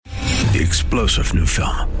The explosive new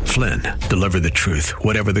film, Flynn, deliver the truth,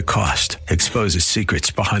 whatever the cost, exposes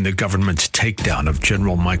secrets behind the government's takedown of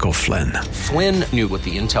General Michael Flynn. Flynn knew what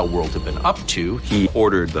the intel world had been up to. He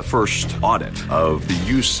ordered the first audit of the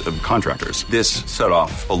use of contractors. This set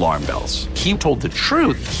off alarm bells. He told the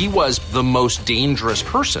truth. He was the most dangerous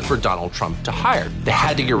person for Donald Trump to hire. They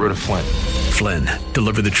had to get rid of Flynn. Flynn,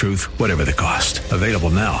 deliver the truth, whatever the cost. Available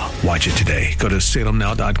now. Watch it today. Go to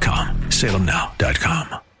salemnow.com.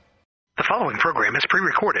 salemnow.com. The following program is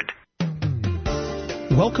pre-recorded.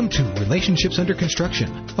 Welcome to Relationships Under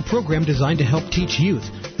Construction, a program designed to help teach youth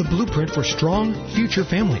the blueprint for strong future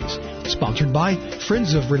families. Sponsored by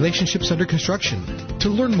Friends of Relationships Under Construction. To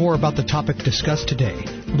learn more about the topic discussed today,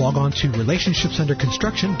 log on to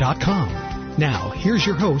relationshipsunderconstruction.com. Now, here's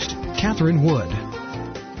your host, Catherine Wood.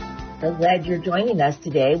 So glad you're joining us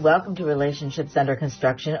today. Welcome to Relationships Under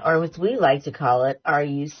Construction, or as we like to call it,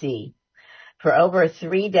 RUC. For over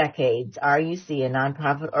 3 decades, RUC, a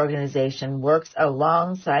nonprofit organization, works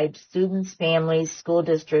alongside students, families, school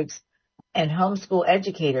districts, and homeschool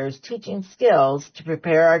educators, teaching skills to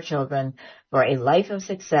prepare our children for a life of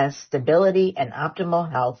success, stability, and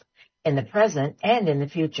optimal health in the present and in the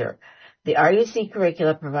future. The RUC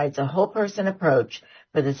curricula provides a whole-person approach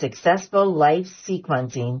for the successful life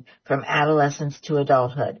sequencing from adolescence to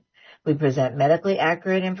adulthood. We present medically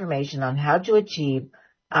accurate information on how to achieve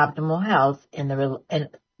optimal health in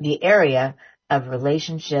the area of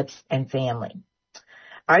relationships and family.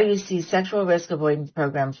 RUC sexual risk avoidance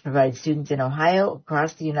programs provide students in Ohio,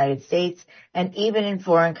 across the United States, and even in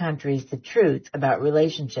foreign countries the truth about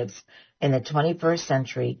relationships in the 21st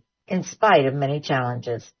century in spite of many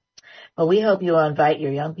challenges. Well, we hope you will invite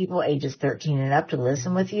your young people ages 13 and up to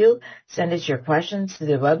listen with you. Send us your questions to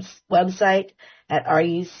the website at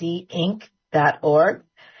rucinc.org.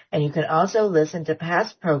 And you can also listen to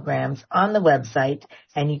past programs on the website,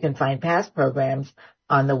 and you can find past programs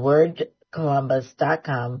on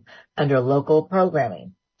thewordcolumbus.com under local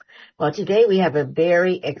programming. Well, today we have a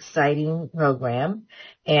very exciting program,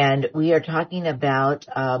 and we are talking about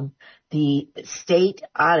the state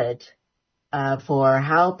audit for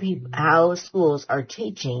how schools are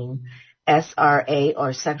teaching SRA,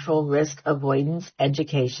 or sexual risk avoidance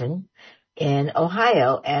education, in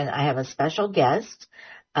Ohio. And I have a special guest,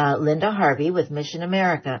 Linda Harvey with Mission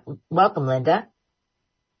America. Welcome, Linda.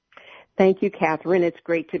 Thank you, Catherine. It's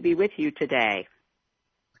great to be with you today.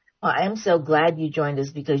 Well, I am so glad you joined us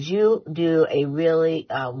because you do a really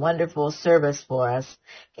wonderful service for us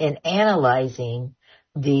in analyzing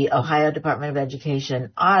the Ohio Department of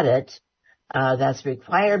Education audit that's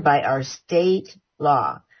required by our state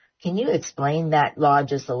law. Can you explain that law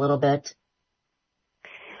just a little bit?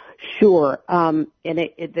 Sure. And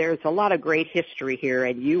there's a lot of great history here,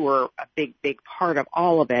 and you were a big part of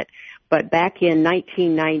all of it. But back in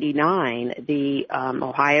 1999, the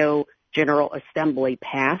Ohio General Assembly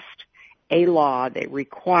passed a law that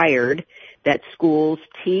required that schools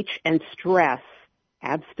teach and stress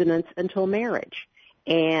abstinence until marriage.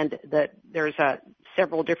 And there's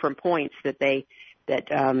several different points that the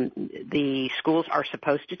schools are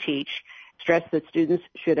supposed to teach. Stress that students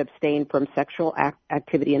should abstain from sexual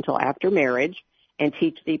activity until after marriage, and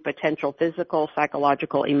teach the potential physical,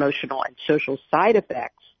 psychological, emotional, and social side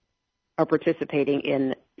effects of participating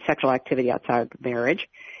in sexual activity outside of marriage.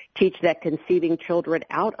 Teach that conceiving children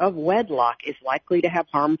out of wedlock is likely to have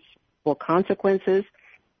harmful consequences.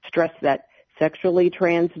 Stress that sexually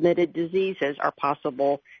transmitted diseases are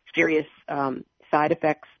possible serious side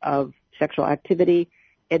effects of sexual activity.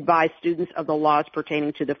 Advise students of the laws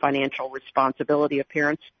pertaining to the financial responsibility of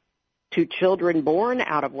parents to children born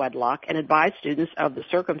out of wedlock, and advise students of the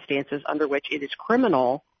circumstances under which it is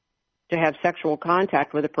criminal to have sexual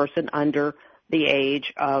contact with a person under the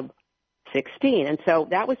age of 16. And so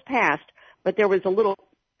that was passed, but there was a little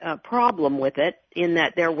problem with it in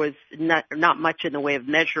that there was not much in the way of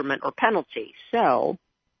measurement or penalty. So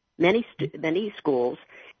many schools,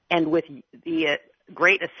 and with the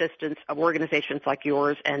great assistance of organizations like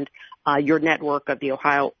yours and your network of the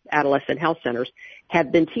Ohio Adolescent Health Centers,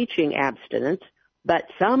 have been teaching abstinence, but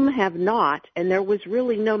some have not, and there was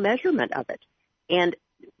really no measurement of it. And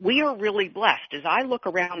we are really blessed. As I look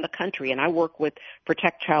around the country, and I work with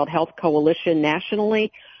Protect Child Health Coalition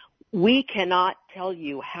nationally, we cannot tell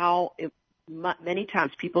you how many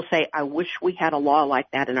times people say, I wish we had a law like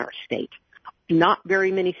that in our state. Not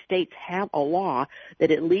very many states have a law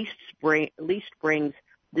that at least brings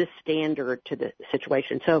this standard to the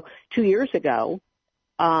situation. So 2 years ago,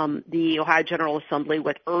 the Ohio General Assembly,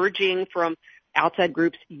 with urging from outside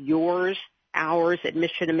groups, yours, ours at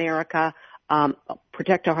Mission America,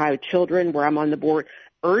 Protect Ohio Children, where I'm on the board,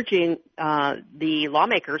 urging the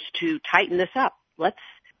lawmakers to tighten this up.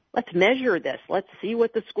 Let's measure this. Let's see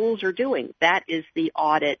what the schools are doing. That is the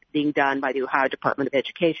audit being done by the Ohio Department of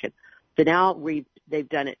Education. So now they've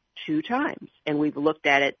done it 2 times, and we've looked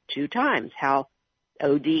at it 2 times, how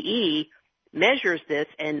ODE measures this,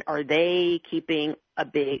 and are they keeping a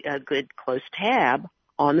good close tab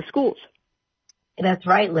on the schools? That's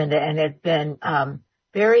right, Linda, and it's been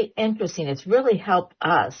very interesting. It's really helped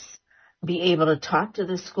us be able to talk to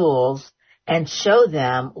the schools and show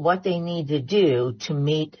them what they need to do to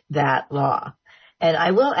meet that law. And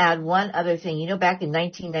I will add one other thing. You know, back in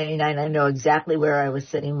 1999, I know exactly where I was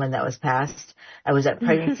sitting when that was passed. I was at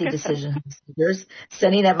Pregnancy Decision Makers,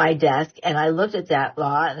 sitting at my desk, and I looked at that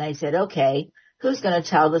law and I said, okay, who's going to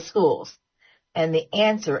tell the schools? And the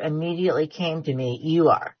answer immediately came to me, you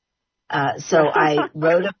are. So I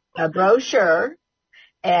wrote a brochure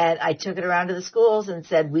and I took it around to the schools and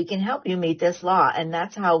said, we can help you meet this law. And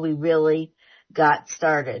that's how we really got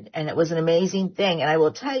started. And it was an amazing thing. And I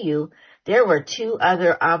will tell you, there were 2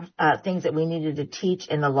 other things that we needed to teach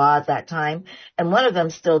in the law at that time, and one of them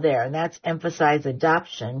is still there, and that's emphasize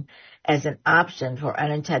adoption as an option for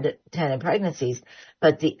unintended pregnancies.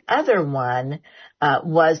 But the other one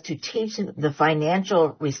was to teach the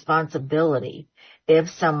financial responsibility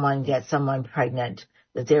if someone gets someone pregnant,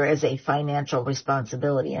 that there is a financial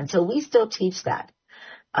responsibility. And so we still teach that.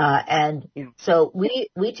 So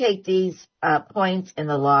we take these points in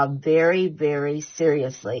the law very, very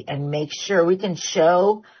seriously and make sure we can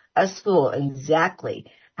show a school exactly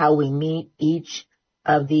how we meet each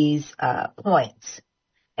of these points.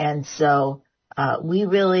 And so we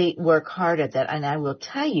really work hard at that. And I will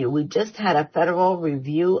tell you, we just had a federal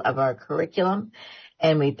review of our curriculum,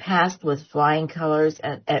 and we passed with flying colors.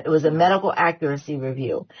 And it was a medical accuracy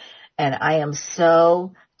review. And I am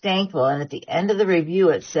so thankful. And at the end of the review,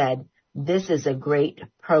 it said, this is a great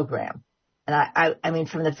program. And I mean,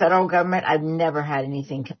 from the federal government, I've never had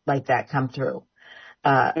anything like that come through.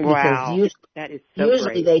 Because that is so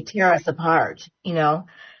usually great. They tear us apart, you know.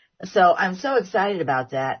 So I'm so excited about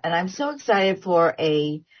that. And I'm so excited for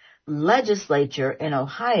a legislature in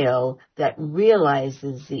Ohio that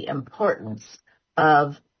realizes the importance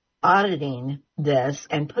of auditing this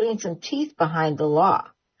and putting some teeth behind the law.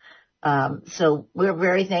 So we're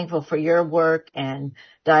very thankful for your work, and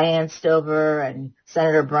Diane Stover and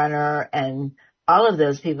Senator Brunner and all of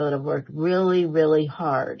those people that have worked really, really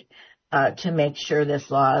hard to make sure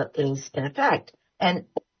this law is in effect. And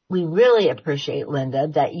we really appreciate, Linda,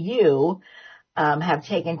 that you have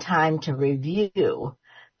taken time to review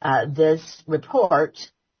this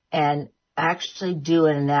report and actually do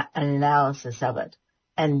an analysis of it.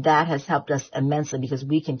 And that has helped us immensely, because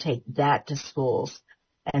we can take that to schools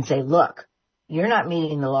and say, look, you're not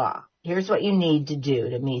meeting the law. Here's what you need to do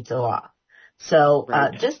to meet the law. So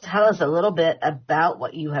just tell us a little bit about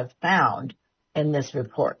what you have found in this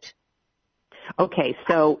report. Okay,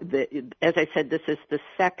 so as I said, this is the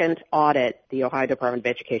second audit the Ohio Department of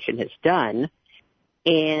Education has done,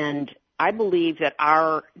 and I believe that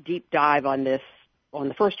our deep dive on this, on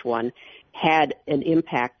the first one, had an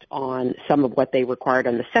impact on some of what they required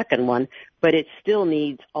on the second one, but it still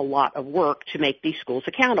needs a lot of work to make these schools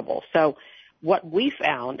accountable. So what we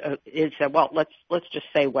found is that, well, let's just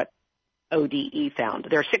say what ODE found.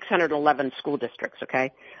 There are 611 school districts,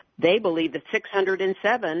 okay? They believe that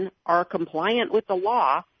 607 are compliant with the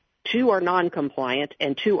law, 2 are non-compliant,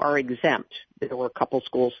 and 2 are exempt. There were a couple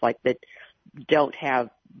schools like that didn't have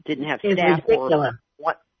staff or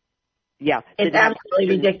what. Yeah. It's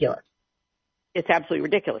absolutely ridiculous. It's absolutely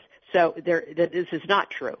ridiculous. So this is not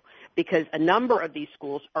true, because a number of these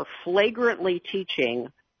schools are flagrantly teaching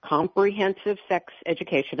comprehensive sex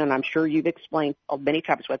education, and I'm sure you've explained many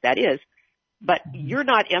times what that is, but you're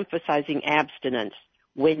not emphasizing abstinence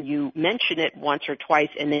when you mention it once or twice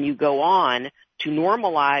and then you go on to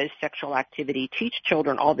normalize sexual activity, teach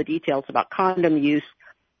children all the details about condom use,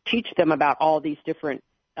 teach them about all these different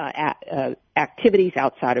activities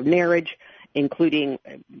outside of marriage, including,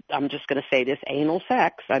 I'm just going to say this, anal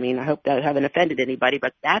sex. I mean, I hope that I haven't offended anybody,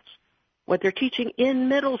 but that's what they're teaching in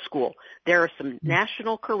middle school. There are some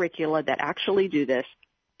national curricula that actually do this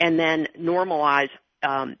and then normalize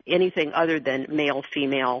anything other than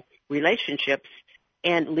male-female relationships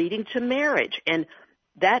and leading to marriage. And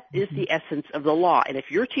that is the essence of the law. And if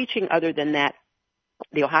you're teaching other than that,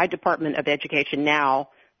 the Ohio Department of Education, now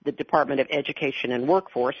the Department of Education and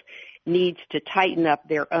Workforce, needs to tighten up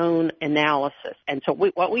their own analysis. And so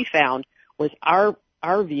what we found was our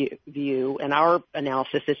view and our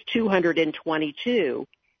analysis is 222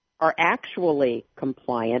 are actually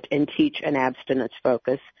compliant and teach an abstinence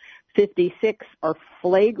focus. 56 are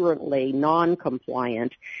flagrantly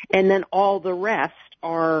non-compliant, and then all the rest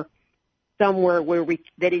are somewhere where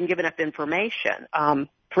they didn't give enough information.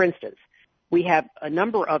 For instance, we have a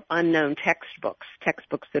number of unknown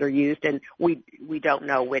textbooks that are used, and we don't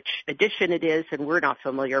know which edition it is, and we're not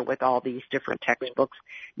familiar with all these different textbooks,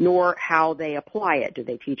 nor how they apply it. Do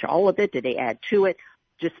they teach all of it? Do they add to it?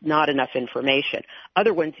 Just not enough information.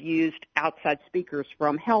 Other ones used outside speakers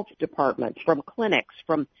from health departments, from clinics,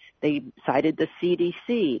 they cited the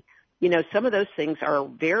CDC. You know, some of those things are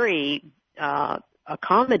very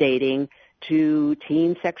accommodating to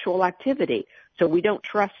teen sexual activity. So we don't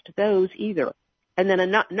trust those either. And then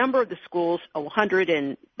a number of the schools,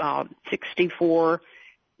 164,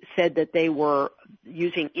 said that they were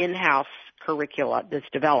using in-house curricula that's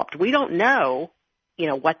developed. We don't know,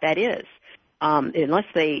 what that is. Unless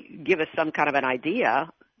they give us some kind of an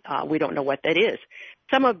idea, we don't know what that is.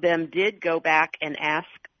 Some of them did go back and ask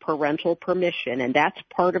parental permission, and that's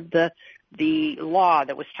part of the law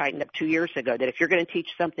that was tightened up 2 years ago, that if you're going to teach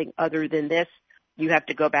something other than this, you have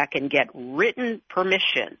to go back and get written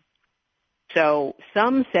permission. So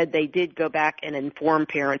some said they did go back and inform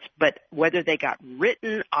parents, but whether they got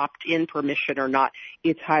written opt-in permission or not,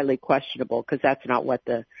 it's highly questionable, because that's not what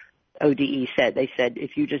the ODE said. They said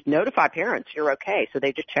if you just notify parents, you're okay. So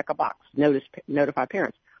they just check a box, notify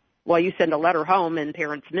parents. Well, you send a letter home and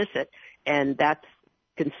parents miss it, and that's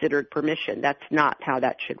considered permission. That's not how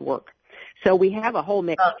that should work. So we have a whole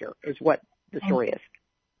mixture is what the story is.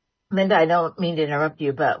 Linda, I don't mean to interrupt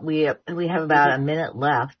you, but we have about a minute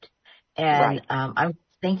left, and right. I'm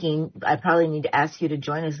thinking I probably need to ask you to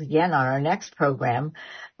join us again on our next program.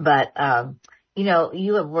 But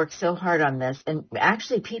you have worked so hard on this, and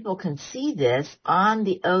actually people can see this on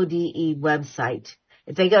the ODE website.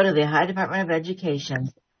 If they go to the Ohio Department of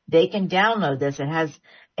Education, they can download this. It has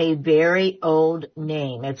a very old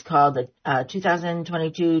name. It's called the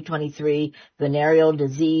 2022-23 Venereal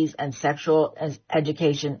Disease and Sexual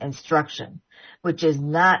Education Instruction, which is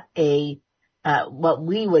not what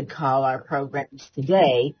we would call our programs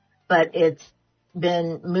today, but it's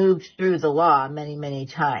been moved through the law many, many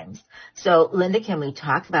times. So, Linda, can we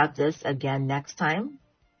talk about this again next time?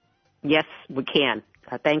 Yes, we can.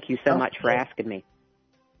 Thank you so much for asking me.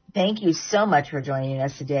 Thank you so much for joining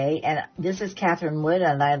us today. And this is Catherine Wood,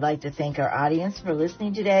 and I'd like to thank our audience for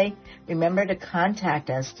listening today. Remember to contact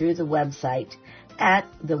us through the website at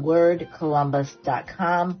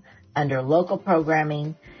thewordcolumbus.com under local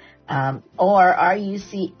programming, or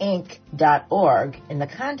rucinc.org in the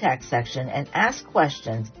contact section and ask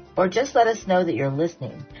questions, or just let us know that you're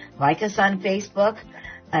listening. Like us on Facebook,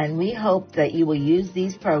 and we hope that you will use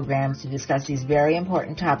these programs to discuss these very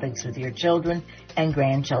important topics with your children and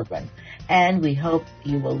grandchildren. And we hope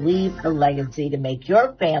you will leave a legacy to make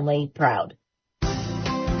your family proud.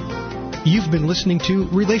 You've been listening to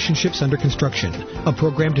Relationships Under Construction, a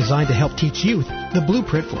program designed to help teach youth the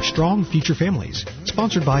blueprint for strong future families,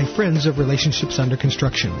 sponsored by Friends of Relationships Under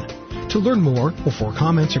Construction. To learn more or for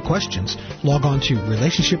comments or questions, log on to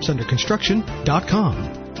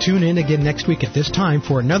relationshipsunderconstruction.com. Tune in again next week at this time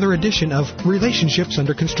for another edition of Relationships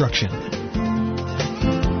Under Construction.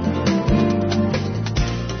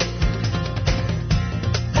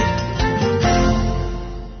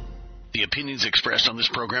 The opinions expressed on this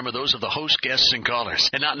program are those of the host, guests, and callers,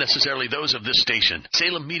 and not necessarily those of this station,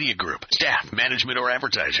 Salem Media Group, staff, management, or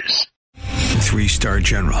advertisers. 3-star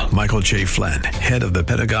General Michael J. Flynn, head of the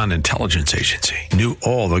Pentagon Intelligence Agency, knew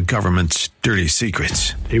all the government's dirty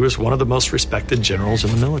secrets. He was one of the most respected generals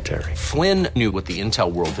in the military. Flynn knew what the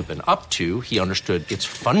intel world had been up to. He understood its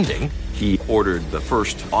funding. He ordered the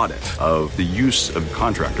first audit of the use of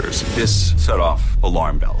contractors. This set off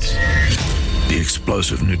alarm bells. The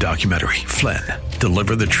explosive new documentary, Flynn,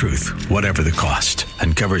 Deliver the Truth, Whatever the Cost,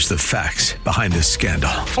 uncovers the facts behind this scandal.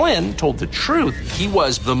 Flynn told the truth. He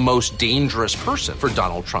was the most dangerous person for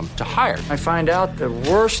Donald Trump to hire. I find out the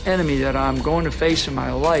worst enemy that I'm going to face in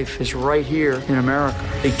my life is right here in America.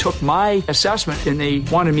 They took my assessment and they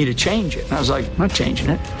wanted me to change it. And I was like, I'm not changing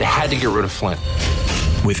it. They had to get rid of Flynn.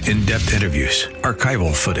 With in-depth interviews,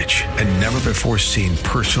 archival footage, and never-before-seen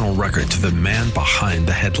personal records of the man behind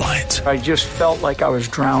the headlines. I just felt like I was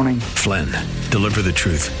drowning. Flynn, Deliver the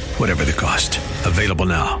Truth, Whatever the Cost. Available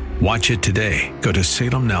now. Watch it today. Go to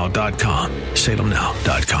salemnow.com.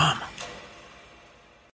 salemnow.com.